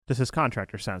This is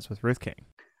Contractor Sense with Ruth King.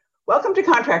 Welcome to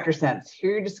Contractor Sense.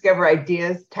 Here you discover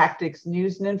ideas, tactics,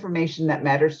 news, and information that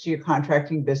matters to your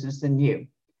contracting business and you.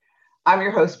 I'm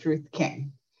your host, Ruth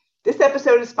King. This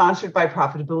episode is sponsored by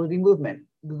Profitability Movement.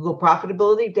 Google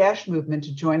Profitability-Movement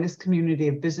to join this community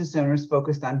of business owners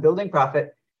focused on building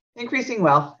profit, increasing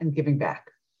wealth, and giving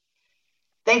back.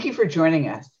 Thank you for joining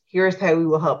us. Here's how we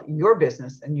will help your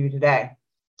business and you today.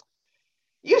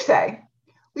 You say,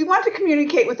 we want to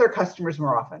communicate with our customers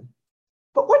more often.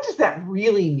 But what does that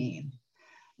really mean?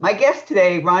 My guest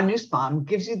today, Ron Nussbaum,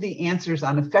 gives you the answers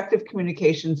on effective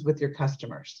communications with your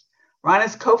customers. Ron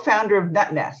is co-founder of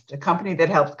NutNest, a company that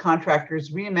helps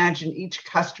contractors reimagine each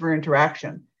customer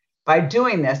interaction. By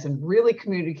doing this and really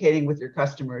communicating with your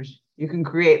customers, you can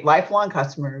create lifelong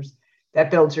customers that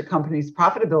builds your company's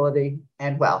profitability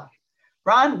and wealth.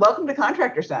 Ron, welcome to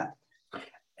Contractor Sense.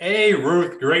 Hey,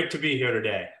 Ruth, great to be here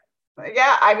today.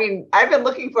 Yeah, I've been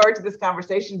looking forward to this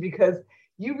conversation because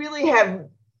you really have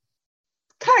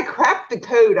kind of cracked the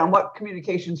code on what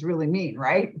communications really mean,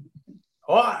 right?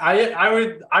 Well,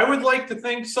 I would like to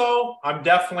think so. I'm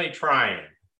definitely trying.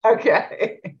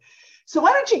 Okay. So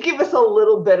why don't you give us a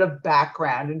little bit of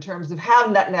background in terms of how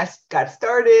NutNest got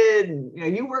started?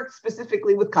 And, you work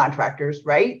specifically with contractors,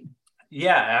 right?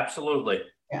 Yeah, absolutely.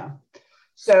 Yeah.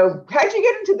 So how'd you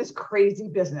get into this crazy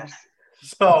business?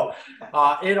 So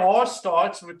it all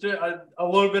starts with a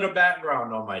little bit of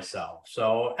background on myself.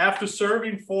 So after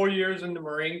serving 4 years in the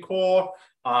Marine Corps,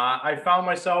 I found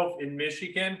myself in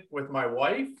Michigan with my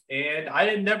wife, and I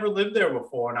had never lived there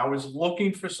before. And I was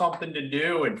looking for something to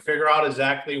do and figure out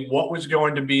exactly what was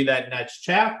going to be that next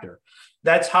chapter.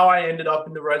 That's how I ended up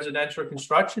in the residential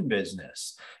construction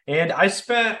business. And I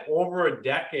spent over a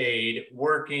decade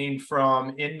working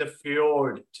from in the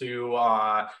field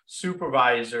to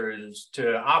supervisors,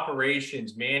 to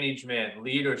operations, management,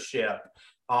 leadership,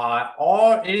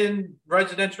 all in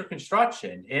residential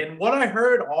construction. And what I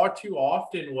heard all too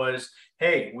often was,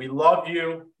 hey, we love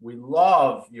you. We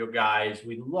love you guys.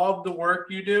 We love the work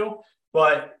you do,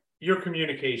 but your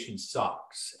communication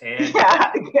sucks. And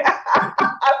I'm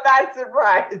not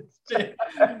surprised. That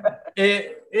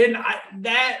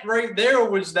right there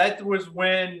was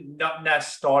when NutNest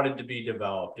started to be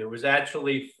developed. It was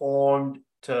actually formed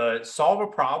to solve a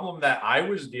problem that I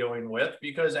was dealing with,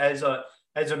 because as a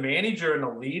manager and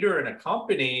a leader in a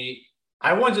company,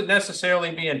 I wasn't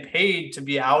necessarily being paid to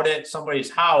be out at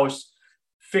somebody's house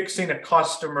fixing a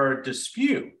customer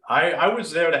dispute. I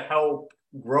was there to help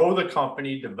grow the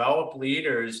company, develop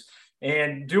leaders,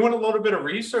 and doing a little bit of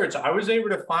research, I was able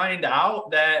to find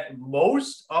out that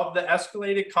most of the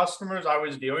escalated customers I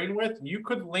was dealing with, you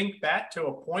could link back to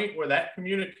a point where that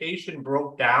communication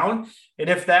broke down. And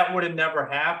if that would have never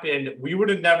happened, we would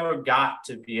have never got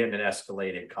to being an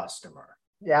escalated customer.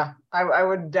 Yeah, I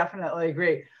would definitely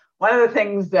agree. One of the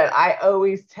things that I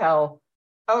always tell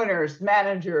owners,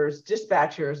 managers,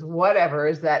 dispatchers, whatever,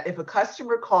 is that if a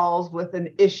customer calls with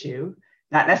an issue,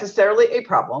 not necessarily a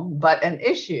problem, but an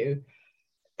issue,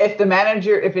 if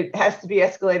it has to be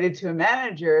escalated to a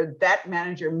manager, that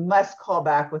manager must call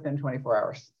back within 24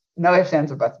 hours. No ifs,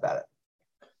 ands, or buts about it.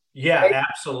 Yeah, right?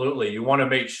 Absolutely. You want to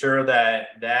make sure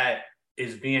that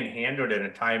is being handled in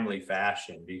a timely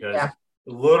fashion, because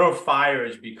little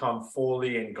fires become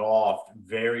fully engulfed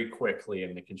very quickly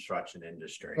in the construction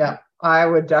industry. Yeah, I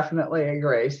would definitely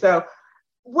agree. So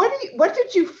what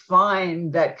did you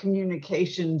find that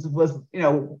communications was,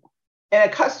 in a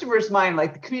customer's mind,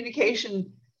 like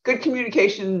good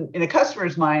communication in a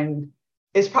customer's mind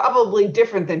is probably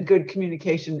different than good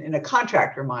communication in a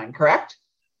contractor mind, correct?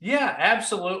 Yeah,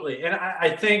 absolutely. And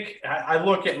I think I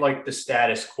look at like the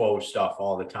status quo stuff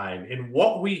all the time. And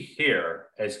what we hear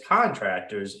as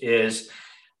contractors is,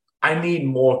 I need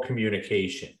more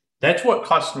communication. That's what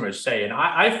customers say. And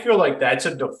I feel like that's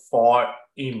a default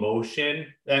emotion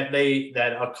that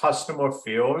a customer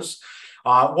feels.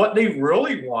 What they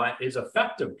really want is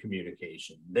effective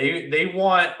communication. They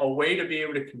want a way to be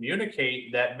able to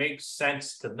communicate that makes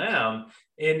sense to them.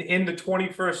 In the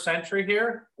 21st century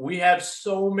here, we have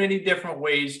so many different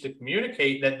ways to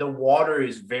communicate that the water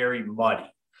is very muddy.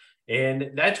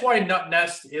 And that's why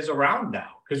NutNest is around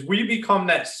now, because we become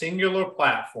that singular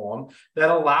platform that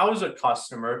allows a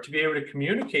customer to be able to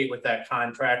communicate with that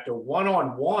contractor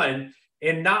one-on-one.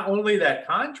 And not only that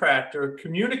contractor,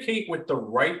 communicate with the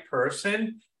right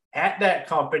person at that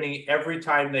company every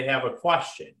time they have a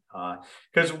question.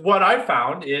 Because what I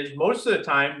found is most of the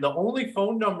time, the only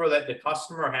phone number that the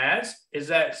customer has is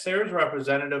that sales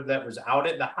representative that was out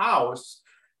at the house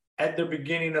at the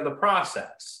beginning of the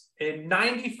process. And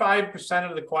 95%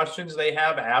 of the questions they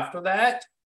have after that,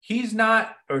 he's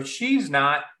not or she's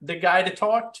not the guy to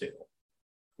talk to.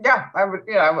 Yeah,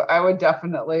 I would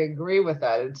definitely agree with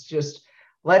that. It's just,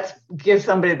 let's give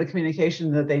somebody the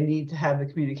communication that they need to have the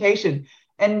communication.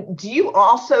 And do you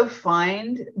also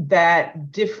find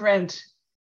that different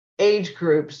age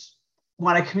groups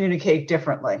want to communicate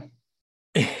differently?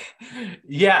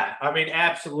 Yeah, I mean,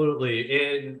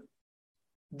 absolutely. And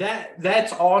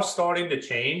that's all starting to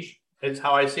change. Is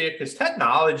how I see it, because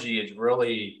technology is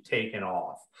really taken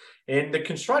off. And the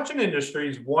construction industry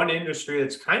is one industry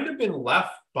that's kind of been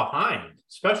left behind,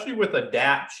 especially with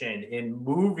adaptation and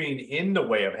moving in the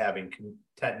way of having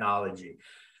technology.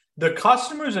 The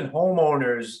customers and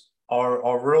homeowners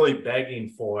are really begging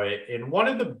for it. And one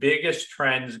of the biggest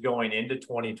trends going into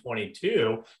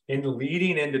 2022 and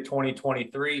leading into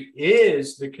 2023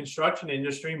 is the construction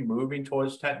industry moving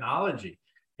towards technology.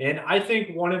 And I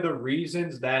think one of the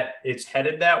reasons that it's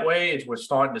headed that way is we're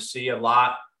starting to see a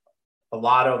lot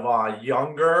of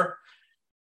younger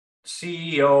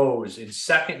CEOs and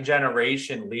second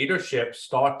generation leadership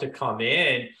start to come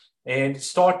in and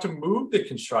start to move the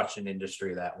construction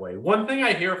industry that way. One thing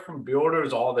I hear from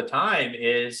builders all the time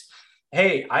is,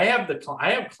 hey, I have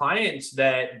clients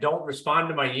that don't respond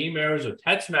to my emails or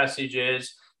text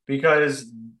messages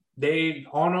because they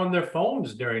aren't on their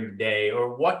phones during the day.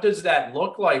 Or what does that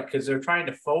look like? Because they're trying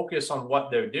to focus on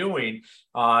what they're doing.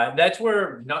 That's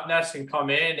where NutNest can come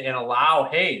in and allow,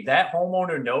 hey, that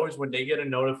homeowner knows when they get a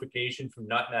notification from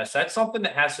NutNest. That's something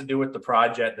that has to do with the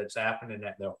project that's happening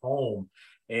at their home.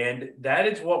 And that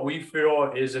is what we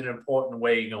feel is an important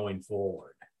way going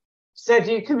forward. So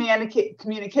do you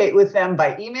communicate with them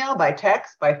by email, by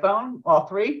text, by phone, all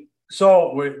three?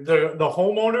 So the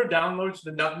homeowner downloads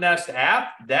the NutNest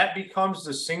app, that becomes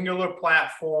the singular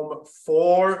platform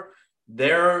for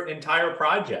their entire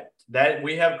project. That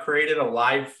we have created a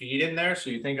live feed in there. So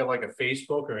you think of like a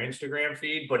Facebook or Instagram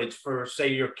feed, but it's for, say,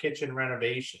 your kitchen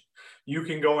renovation. You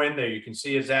can go in there, you can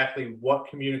see exactly what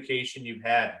communication you've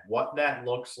had, what that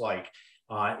looks like.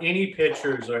 Any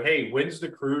pictures or, hey, when's the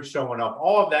crew showing up?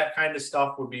 All of that kind of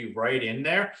stuff would be right in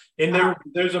there. And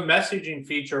there's a messaging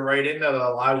feature right in there that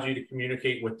allows you to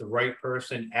communicate with the right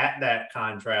person at that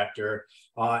contractor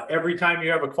every time you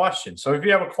have a question. So if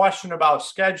you have a question about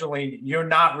scheduling, you're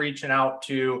not reaching out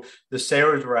to the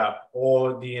sales rep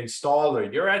or the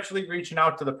installer. You're actually reaching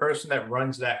out to the person that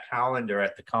runs that calendar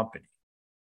at the company.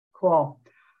 Cool.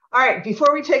 All right,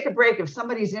 before we take a break, if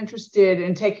somebody's interested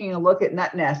in taking a look at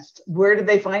NutNest, where do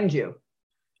they find you?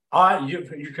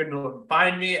 You can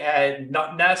find me at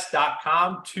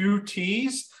nutnest.com, 2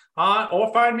 T's,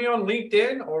 or find me on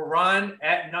LinkedIn or Ron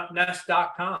at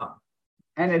nutnest.com.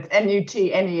 And it's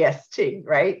NUTNEST,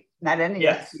 right? Not NEST.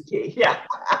 Yes. Yeah.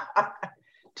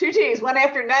 2 T's, one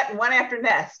after nut and one after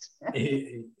nest.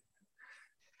 We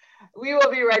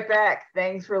will be right back.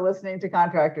 Thanks for listening to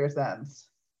Contractor Sense.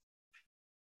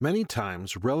 Many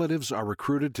times, relatives are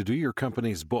recruited to do your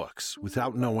company's books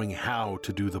without knowing how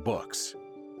to do the books.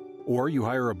 Or you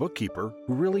hire a bookkeeper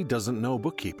who really doesn't know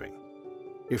bookkeeping.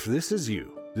 If this is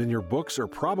you, then your books are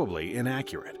probably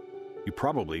inaccurate. You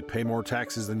probably pay more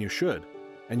taxes than you should,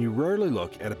 and you rarely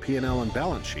look at a P&L and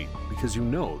balance sheet because you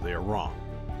know they are wrong.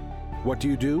 What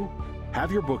do?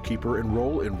 Have your bookkeeper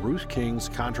enroll in Ruth King's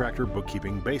Contractor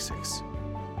Bookkeeping Basics.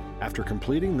 After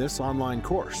completing this online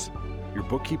course, your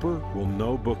bookkeeper will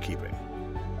know bookkeeping.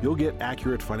 You'll get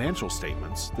accurate financial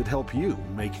statements that help you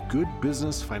make good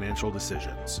business financial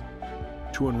decisions.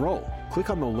 To enroll, click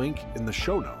on the link in the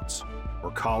show notes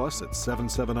or call us at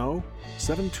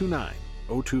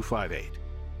 770-729-0258.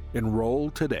 Enroll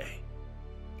today.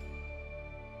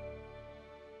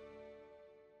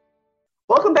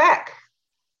 Welcome back.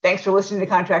 Thanks for listening to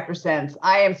Contractor Sense.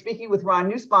 I am speaking with Ron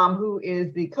Nussbaum, who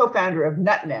is the co-founder of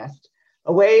NutNest,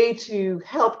 a way to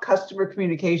help customer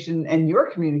communication and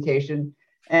your communication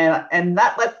and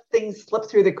not let things slip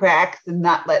through the cracks and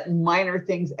not let minor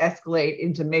things escalate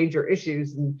into major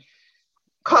issues and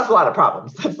cause a lot of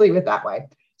problems. Let's leave it that way.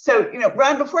 So,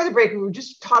 Ron, before the break, we were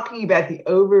just talking about the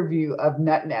overview of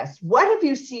NutNest. What have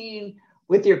you seen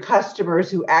with your customers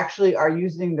who actually are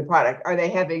using the product? Are they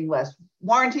having less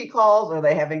warranty calls? Are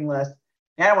they having less?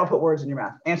 I don't want to put words in your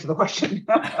mouth. Answer the question.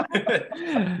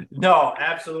 No,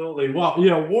 absolutely. Well,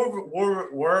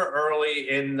 we're early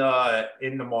in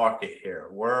the market here.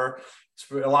 A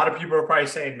lot of people are probably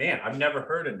saying, "Man, I've never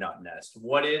heard of NutNest.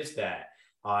 What is that?"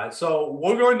 So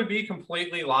we're going to be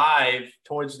completely live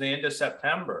towards the end of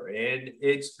September, and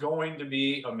it's going to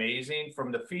be amazing.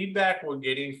 From the feedback we're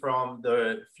getting from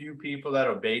the few people that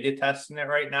are beta testing it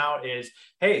right now is,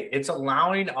 hey, it's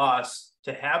allowing us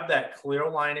to have that clear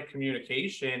line of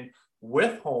communication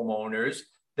with homeowners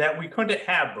that we couldn't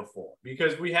have before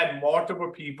because we had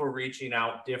multiple people reaching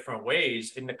out different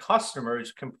ways and the customer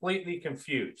is completely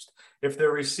confused. If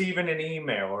they're receiving an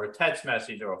email or a text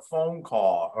message or a phone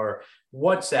call or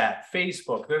WhatsApp,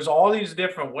 Facebook, there's all these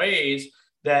different ways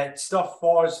that stuff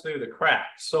falls through the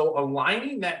cracks. So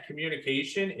aligning that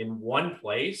communication in one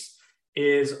place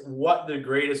is what the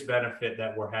greatest benefit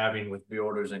that we're having with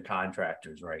builders and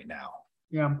contractors right now.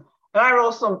 Yeah. And I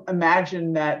also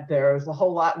imagine that there's a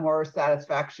whole lot more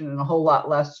satisfaction and a whole lot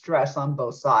less stress on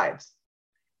both sides.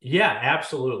 Yeah,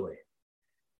 absolutely.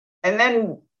 And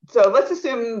then, so let's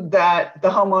assume that the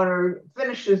homeowner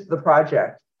finishes the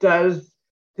project. Do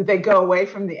they go away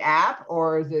from the app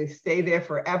or do they stay there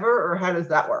forever, or how does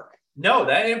that work? No,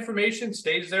 that information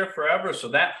stays there forever. So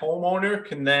that homeowner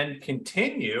can then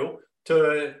continue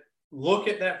to look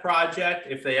at that project.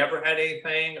 If they ever had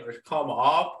anything or come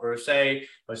up or say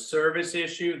a service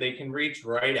issue, they can reach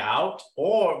right out.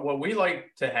 Or what we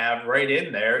like to have right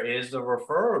in there is the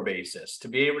referral basis to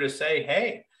be able to say,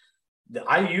 hey,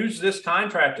 I use this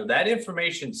contractor. That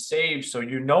information saves. So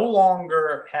you no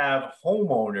longer have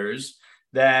homeowners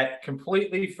that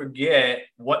completely forget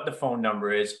what the phone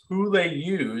number is, who they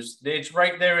use. It's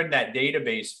right there in that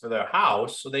database for their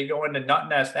house. So they go into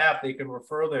NutNest app, they can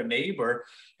refer their neighbor.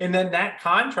 And then that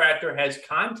contractor has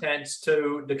contents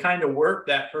to the kind of work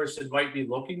that person might be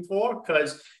looking for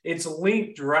because it's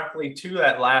linked directly to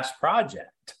that last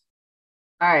project.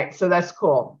 All right, so that's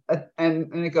cool.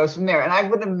 And it goes from there. And I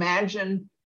would imagine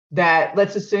that,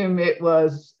 let's assume it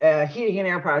was a heating and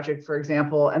air project, for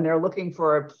example, and they're looking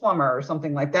for a plumber or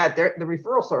something like that. The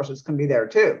referral sources can be there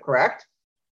too, correct?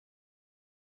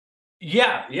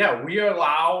 Yeah, we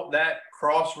allow that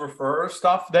cross-refer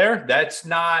stuff there. That's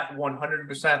not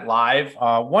 100% live.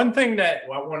 One thing that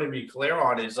I want to be clear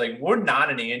on is like, we're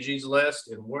not an Angie's List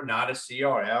and we're not a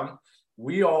CRM.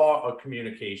 We are a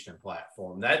communication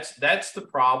platform. That's the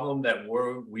problem that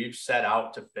we've set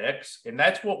out to fix, and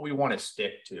that's what we want to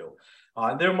stick to.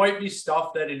 There might be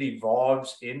stuff that it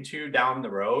evolves into down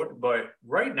the road, but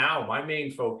right now my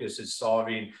main focus is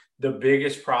solving the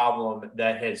biggest problem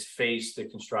that has faced the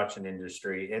construction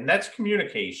industry, and that's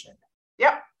communication.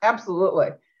 Yep, absolutely.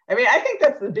 I mean, I think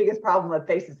that's the biggest problem that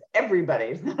faces everybody.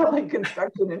 It's not only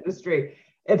construction industry.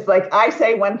 It's like I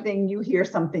say one thing, you hear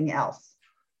something else.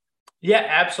 Yeah,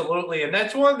 absolutely. And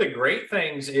that's one of the great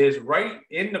things is right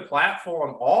in the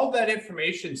platform, all that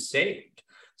information saved.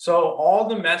 So all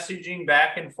the messaging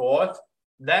back and forth,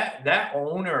 that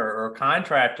owner or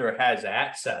contractor has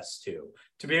access to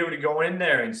be able to go in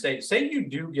there and say you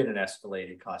do get an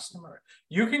escalated customer.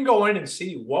 You can go in and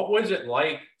see what was it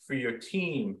like for your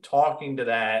team talking to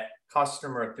that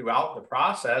customer throughout the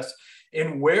process,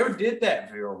 and where did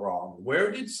that veer wrong?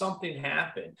 Where did something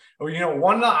happen? Or,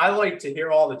 one that I like to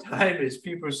hear all the time is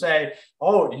people say,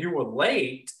 oh, you were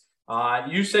late.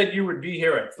 You said you would be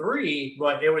here at 3,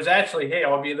 but it was actually, hey,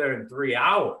 I'll be there in 3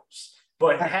 hours.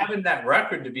 But having that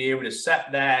record to be able to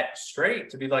set that straight,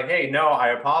 to be like, hey, no, I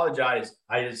apologize.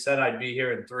 I just said I'd be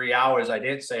here in 3 hours. I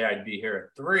didn't say I'd be here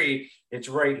at 3. It's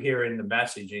right here in the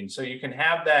messaging. So you can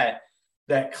have that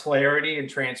clarity and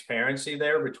transparency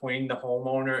there between the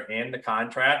homeowner and the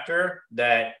contractor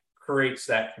that creates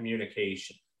that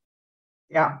communication.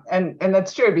 Yeah, and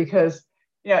that's true because,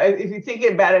 if you think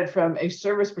about it from a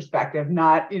service perspective,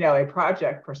 not, a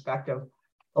project perspective,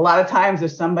 a lot of times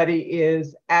if somebody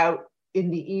is out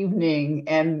in the evening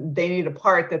and they need a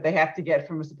part that they have to get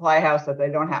from a supply house that they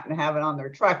don't happen to have it on their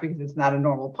truck because it's not a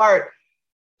normal part,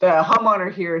 the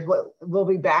homeowner hears what we'll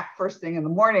be back first thing in the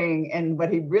morning. And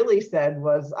what he really said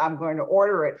was, I'm going to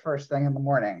order it first thing in the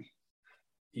morning.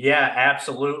 Yeah,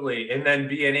 absolutely. And then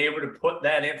being able to put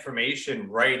that information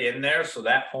right in there so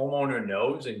that homeowner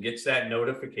knows and gets that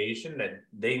notification that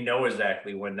they know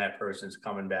exactly when that person's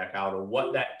coming back out or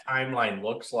what that timeline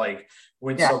looks like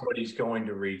when somebody's going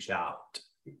to reach out.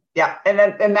 Yeah. And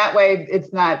that way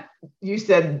it's not, you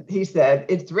said, he said,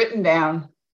 it's written down.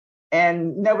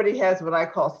 And nobody has what I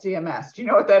call CMS. Do you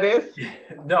know what that is?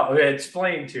 No,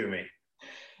 explain to me.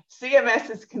 CMS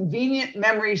is convenient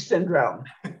memory syndrome.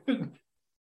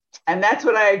 And that's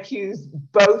what I accuse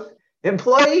both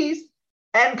employees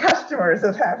and customers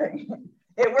of having.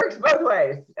 It works both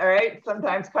ways. All right.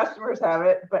 Sometimes customers have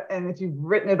it, and if you've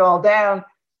written it all down,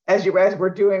 as we're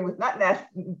doing with NutNest,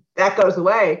 that goes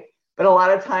away. But a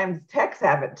lot of times techs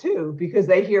have it too, because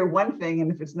they hear one thing, and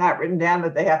if it's not written down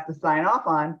that they have to sign off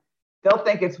on, they'll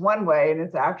think it's one way and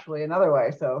it's actually another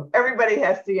way. So everybody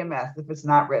has CMS if it's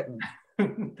not written.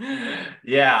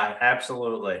 Yeah,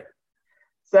 absolutely.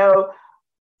 So,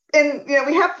 and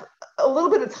we have a little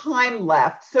bit of time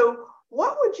left. So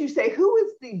what would you say, who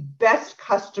is the best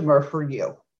customer for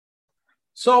you?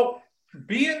 So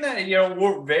Being that,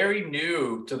 we're very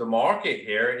new to the market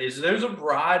here, there's a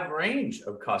broad range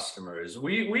of customers.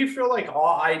 We feel like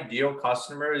our ideal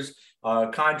customers,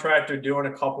 contractor doing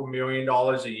a couple $1 million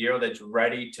a year that's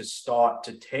ready to start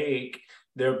to take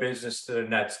their business to the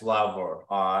next level,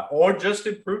 or just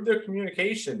improve their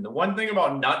communication. The one thing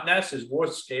about NutNest is we're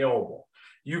scalable.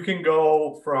 You can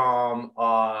go from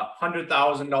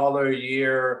 $100,000 a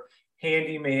year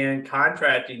handyman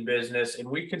contracting business, and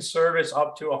we can service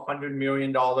up to $100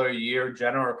 million a year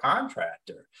general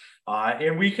contractor.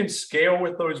 And we can scale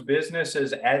with those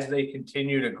businesses as they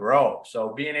continue to grow.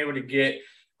 So being able to get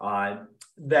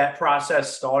that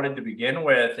process started to begin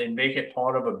with and make it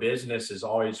part of a business is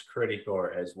always critical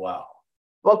as well.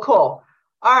 Well, cool.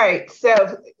 All right.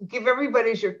 So give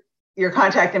everybody your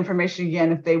contact information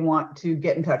again if they want to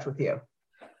get in touch with you.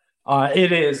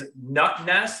 It is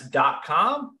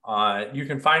nutnest.com. You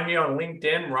can find me on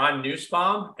LinkedIn, Ron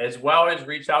Nussbaum, as well as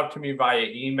reach out to me via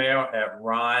email at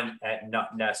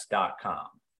ron@nutnest.com.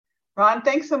 Ron,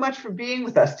 thanks so much for being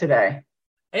with us today.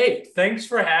 Hey, thanks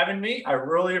for having me. I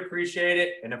really appreciate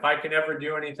it. And if I can ever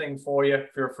do anything for you,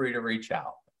 feel free to reach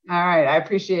out. All right. I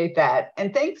appreciate that.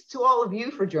 And thanks to all of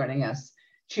you for joining us.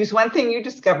 Choose one thing you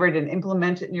discovered and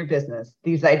implement it in your business.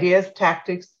 These ideas,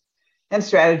 tactics, and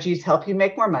strategies help you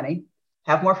make more money,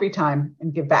 have more free time,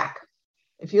 and give back.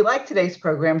 If you like today's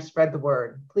program, spread the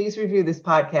word. Please review this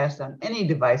podcast on any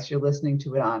device you're listening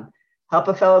to it on. Help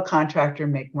a fellow contractor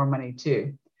make more money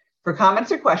too. For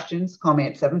comments or questions, call me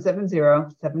at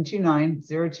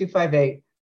 770-729-0258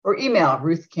 or email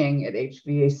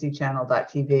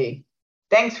ruthking@hvacchannel.tv.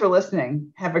 Thanks for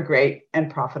listening. Have a great and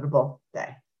profitable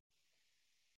day.